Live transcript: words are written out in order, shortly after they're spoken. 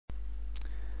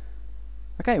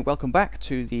Okay, welcome back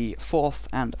to the fourth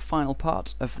and final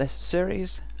part of this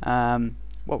series. What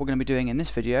we're going to be doing in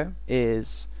this video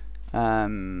is we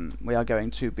are going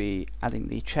to be adding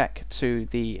the check to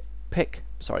the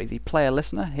player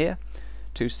listener here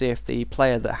to see if the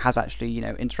player that has actually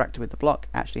interacted with the block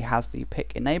actually has the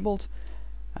pick enabled.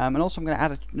 And also I'm going to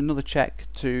add another check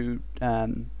to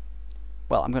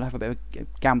well, I'm going to have a bit of a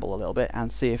gamble a little bit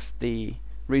and see if the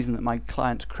reason that my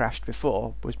client crashed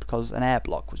before was because an air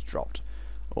block was dropped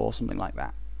or something like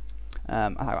that.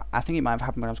 I think it might have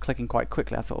happened when I was clicking quite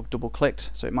quickly. I thought I've double clicked,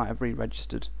 so it might have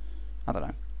re-registered. I don't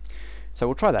know. So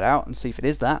we'll try that out and see if it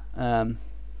is that. To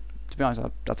be honest,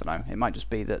 I don't know. It might just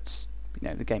be that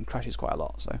the game crashes quite a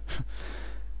lot. So,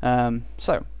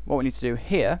 so what we need to do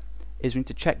here is we need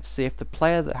to check to see if the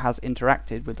player that has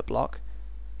interacted with the block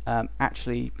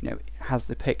actually has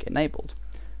the pick enabled.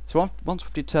 So once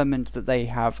we've determined that they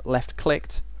have left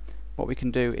clicked, what we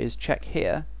can do is check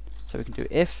here. So we can do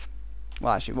if,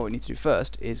 well actually what we need to do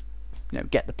first is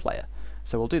get the player.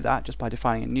 So we'll do that just by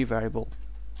defining a new variable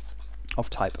of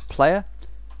type player,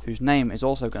 whose name is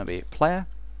also going to be player,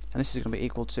 and this is going to be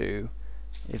equal to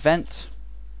event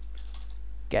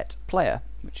get player,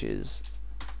 which is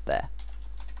there.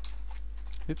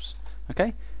 Oops.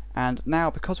 Okay. And now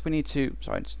because we need to,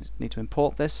 sorry, I just need to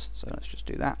import this, so let's just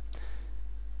do that.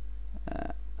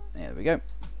 There we go.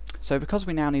 So because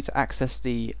we now need to access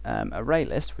the array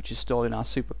list, which is stored in our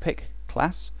super pick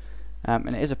class,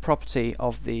 and it is a property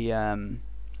of the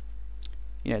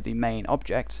the main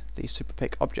object, the super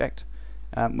pick object,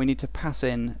 we need to pass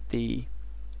in the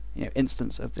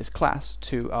instance of this class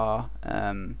to our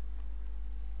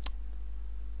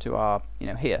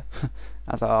here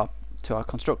as our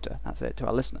constructor. That's it, to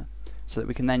our listener, so that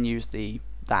we can then use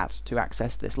that to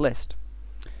access this list.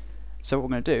 So what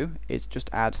we're going to do is just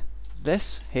add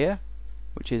this here,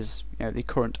 which is the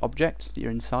current object that you're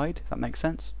inside, if that makes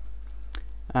sense.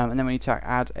 And then we need to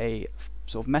add a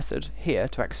sort of method here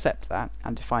to accept that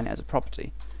and define it as a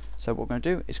property. So what we're going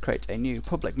to do is create a new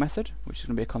public method, which is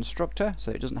going to be a constructor,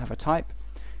 so it doesn't have a type,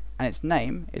 and its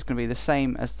name is going to be the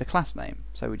same as the class name.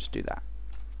 So we just do that,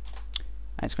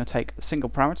 and it's going to take a single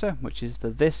parameter, which is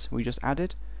the this we just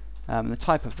added, and the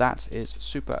type of that is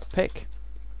super pick.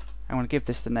 I'm going to give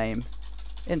this the name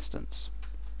instance,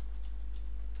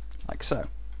 like so.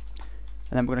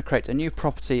 And then we're going to create a new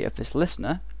property of this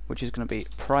listener, which is going to be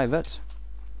private,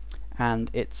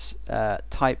 and its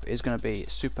type is going to be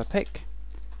super pick,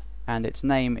 and its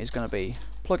name is going to be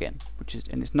plugin,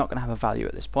 and it's not going to have a value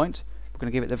at this point. We're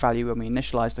going to give it the value when we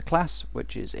initialize the class,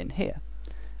 which is in here.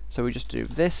 So we just do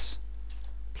this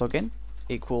plugin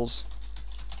equals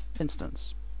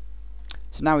instance.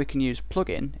 So now we can use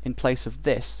plugin in place of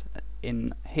this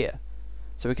in here.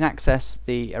 So we can access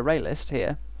the array list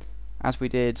here as we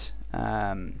did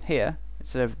here.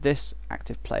 Instead of this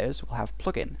active players, we'll have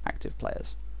plugin active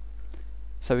players.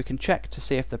 So we can check to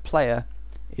see if the player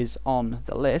is on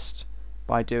the list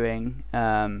by doing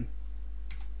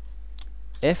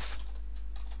if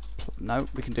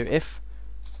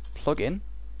plugin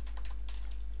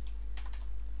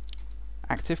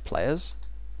active players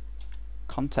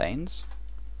contains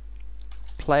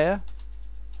player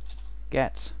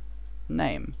get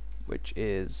name, which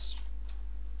is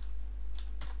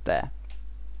there.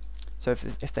 So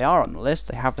if they are on the list,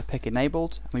 they have the pick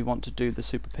enabled, and we want to do the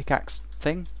super pickaxe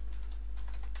thing,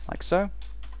 like so.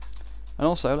 And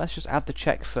also let's just add the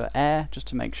check for air, just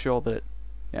to make sure that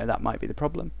that might be the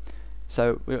problem.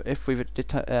 So if we've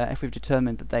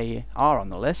determined that they are on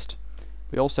the list,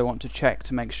 we also want to check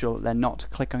to make sure that they're not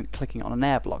clicking on an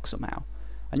air block somehow.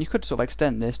 And you could sort of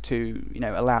extend this to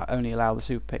only allow the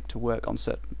super pick to work on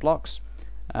certain blocks,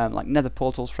 like nether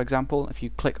portals, for example. If you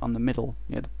click on the middle,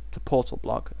 the portal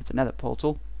block of the nether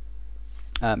portal,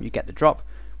 you get the drop,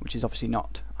 which is obviously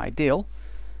not ideal.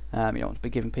 You don't want to be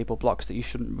giving people blocks that you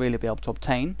shouldn't really be able to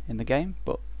obtain in the game,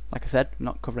 but like I said, I'm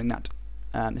not covering that.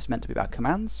 It's meant to be about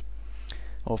commands,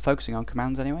 or focusing on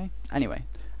commands anyway.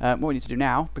 What we need to do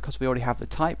now, because we already have the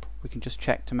type, we can just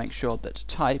check to make sure that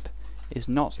type is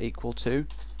not equal to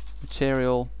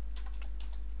material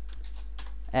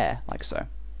air, like so.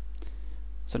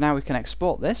 So now we can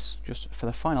export this just for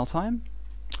the final time,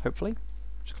 hopefully.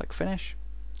 Just click finish,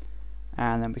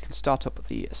 and then we can start up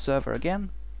the server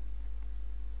again.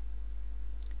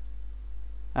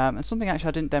 And something actually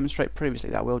I didn't demonstrate previously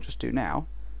that we'll just do now.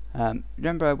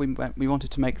 Remember we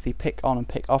wanted to make the pick on and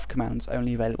pick off commands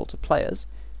only available to players.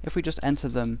 If we just enter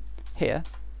them here,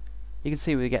 you can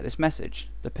see we get this message: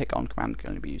 the pick on command can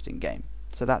only be used in game.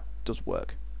 So that does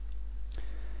work.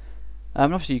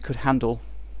 Obviously you could handle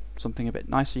something a bit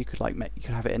nicer. You could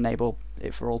have it enable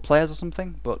it for all players or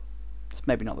something, but it's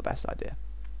maybe not the best idea.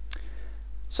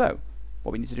 So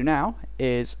what we need to do now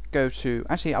is go to,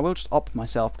 actually I will just op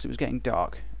myself because it was getting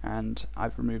dark and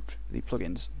I've removed the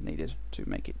plugins needed to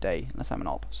make it day unless I'm an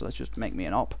op, so let's just make me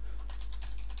an op.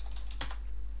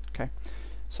 Okay,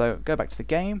 so go back to the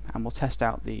game and we'll test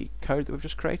out the code that we've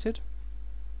just created.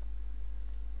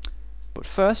 But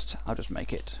first I'll just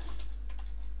make it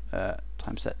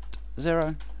time set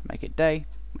 0, make it day,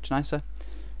 much nicer.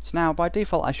 So now by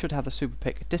default I should have the super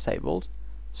pick disabled,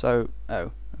 so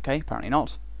oh okay, apparently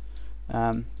not.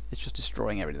 It's just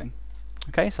destroying everything.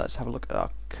 Okay, so let's have a look at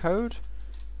our code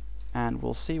and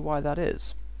we'll see why that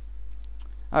is.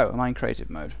 Oh, am I in creative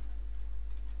mode?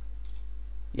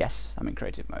 Yes, I'm in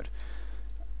creative mode.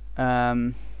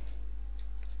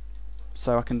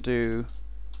 So I can do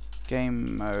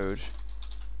game mode.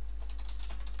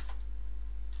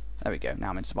 There we go, now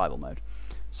I'm in survival mode.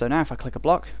 So now if I click a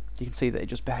block, you can see that it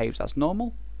just behaves as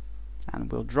normal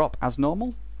and will drop as normal.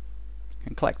 You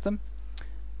can collect them.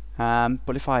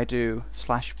 But if I do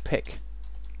 /pick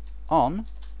on,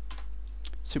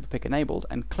 super pick enabled,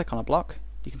 and click on a block,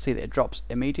 you can see that it drops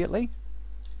immediately.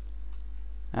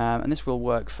 And this will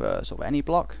work for sort of any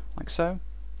block, like so.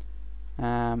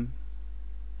 So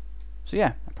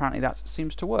yeah, apparently that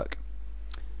seems to work.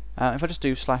 If I just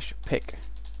do /pick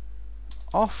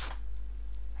off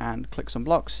and click some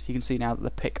blocks, you can see now that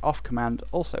the pick off command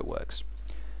also works.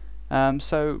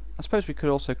 So I suppose we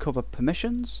could also cover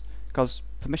permissions, because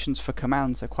permissions for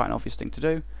commands are quite an obvious thing to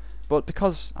do, but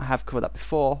because I have covered that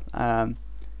before,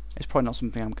 it's probably not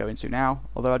something I'm going to now,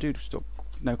 although I do still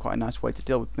know quite a nice way to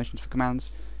deal with permissions for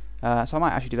commands. So I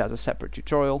might actually do that as a separate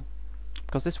tutorial,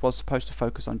 because this was supposed to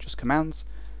focus on just commands.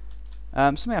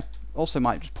 Something I also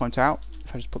might just point out,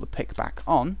 if I just put the pick back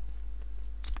on,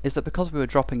 is that because we were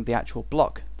dropping the actual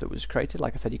block that was created,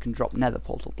 like I said, you can drop nether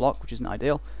portal block, which isn't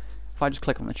ideal. If I just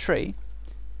click on the tree,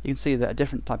 you can see that a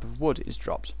different type of wood is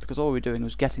dropped, because all we were doing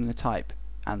was getting the type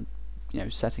and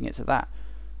setting it to that,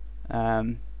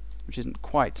 which isn't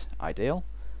quite ideal.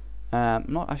 I'm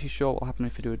not actually sure what will happen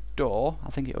if we do a door. I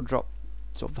think it'll drop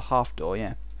sort of the half door,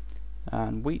 yeah.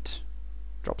 And wheat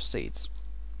drops seeds.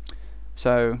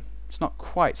 So it's not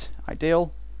quite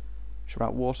ideal. Sure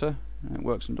about water. It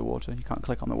works underwater. You can't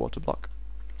click on the water block.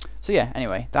 So yeah,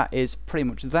 anyway, that is pretty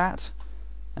much that.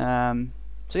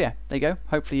 So yeah, there you go.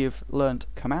 Hopefully you've learned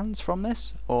commands from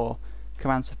this, or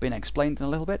commands have been explained in a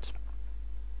little bit.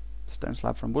 Stone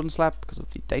slab from wooden slab because of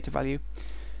the data value.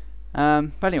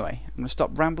 But anyway, I'm going to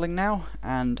stop rambling now,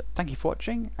 and thank you for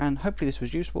watching, and hopefully this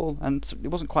was useful, and it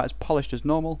wasn't quite as polished as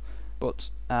normal, but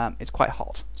it's quite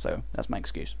hot, so that's my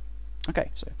excuse.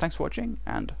 Okay, so thanks for watching,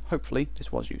 and hopefully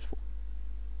this was useful.